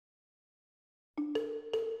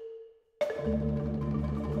There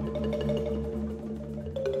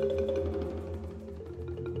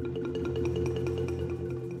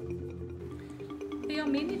are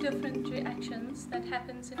many different reactions that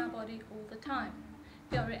happens in our body all the time.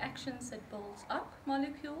 There are reactions that build up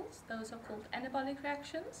molecules, those are called anabolic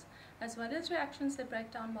reactions, as well as reactions that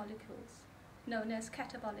break down molecules, known as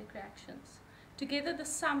catabolic reactions. Together, the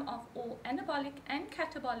sum of all anabolic and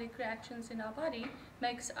catabolic reactions in our body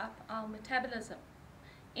makes up our metabolism.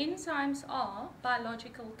 Enzymes are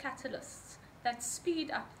biological catalysts that speed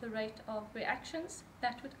up the rate of reactions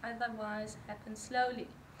that would otherwise happen slowly.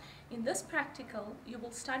 In this practical, you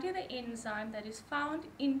will study the enzyme that is found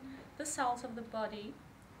in the cells of the body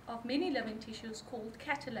of many living tissues called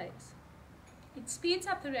catalase. It speeds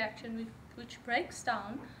up the reaction which breaks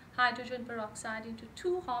down hydrogen peroxide into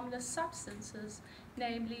two harmless substances,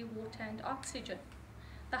 namely water and oxygen.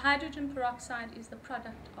 The hydrogen peroxide is the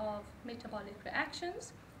product of metabolic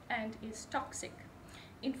reactions and is toxic.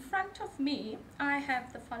 In front of me, I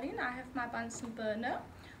have the following. I have my Bunsen burner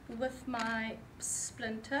with my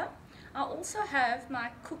splinter. I also have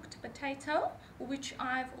my cooked potato, which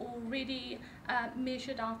I've already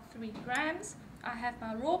measured out 3 grams. I have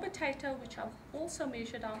my raw potato, which I've also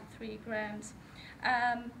measured out 3 grams.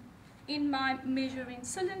 In my measuring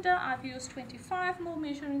cylinder, I've used 25 ml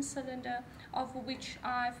measuring cylinder, of which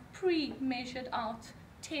I've pre-measured out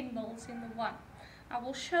 10 ml in the one. I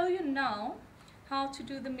will show you now how to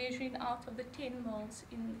do the measuring out of the 10 moles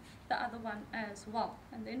in the other one as well.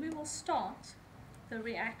 And then we will start the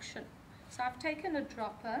reaction. So I've taken a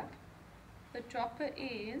dropper. The dropper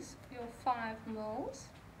is your 5 moles.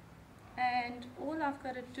 And all I've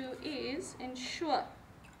got to do is ensure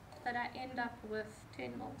that I end up with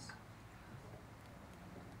 10 moles.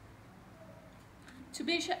 To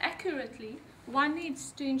measure accurately, one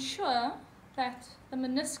needs to ensure that the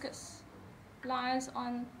meniscus lies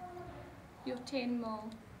on your 10 ml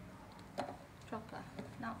dropper.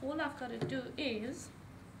 Now all I've got to do is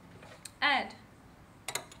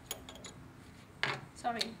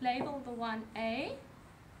label the one A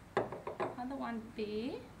and the one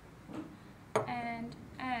B and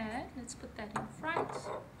add, let's put that in front,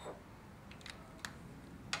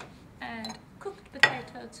 and cooked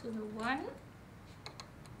potato to the one.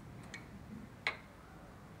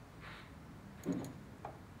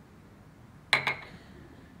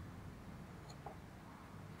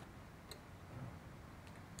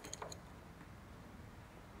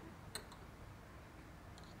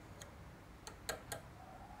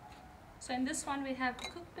 So in this one we have the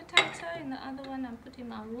cooked potato, in the other one I'm putting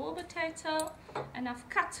my raw potato, and I've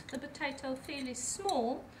cut the potato fairly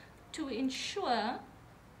small to ensure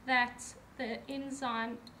that the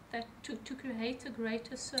enzyme, to create a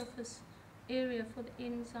greater surface area for the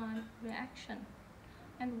enzyme reaction.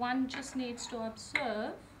 And one just needs to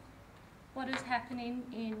observe what is happening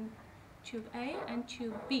in tube A and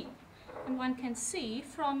tube B. And one can see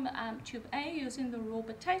from tube A, using the raw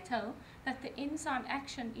potato, that the enzyme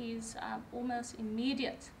action is almost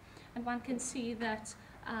immediate. And one can see that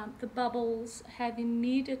the bubbles have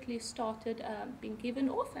immediately started being given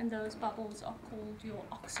off, and those bubbles are called your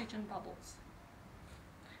oxygen bubbles.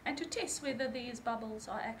 And to test whether these bubbles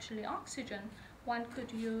are actually oxygen, one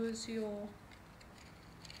could use your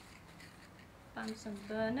Bunsen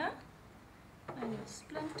burner and your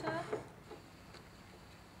splinter.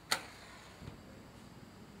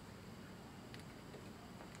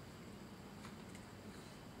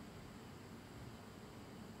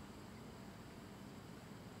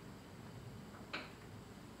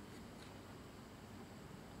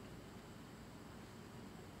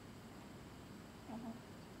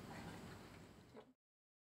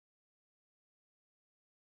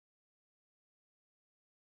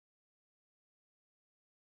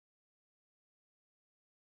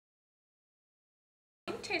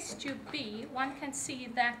 In test tube B, one can see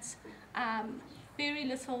that very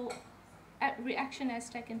little reaction has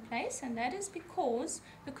taken place, and that is because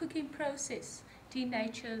the cooking process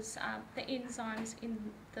denatures the enzymes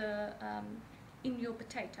in your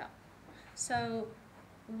potato. So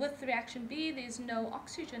with reaction B, there's no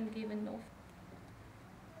oxygen given off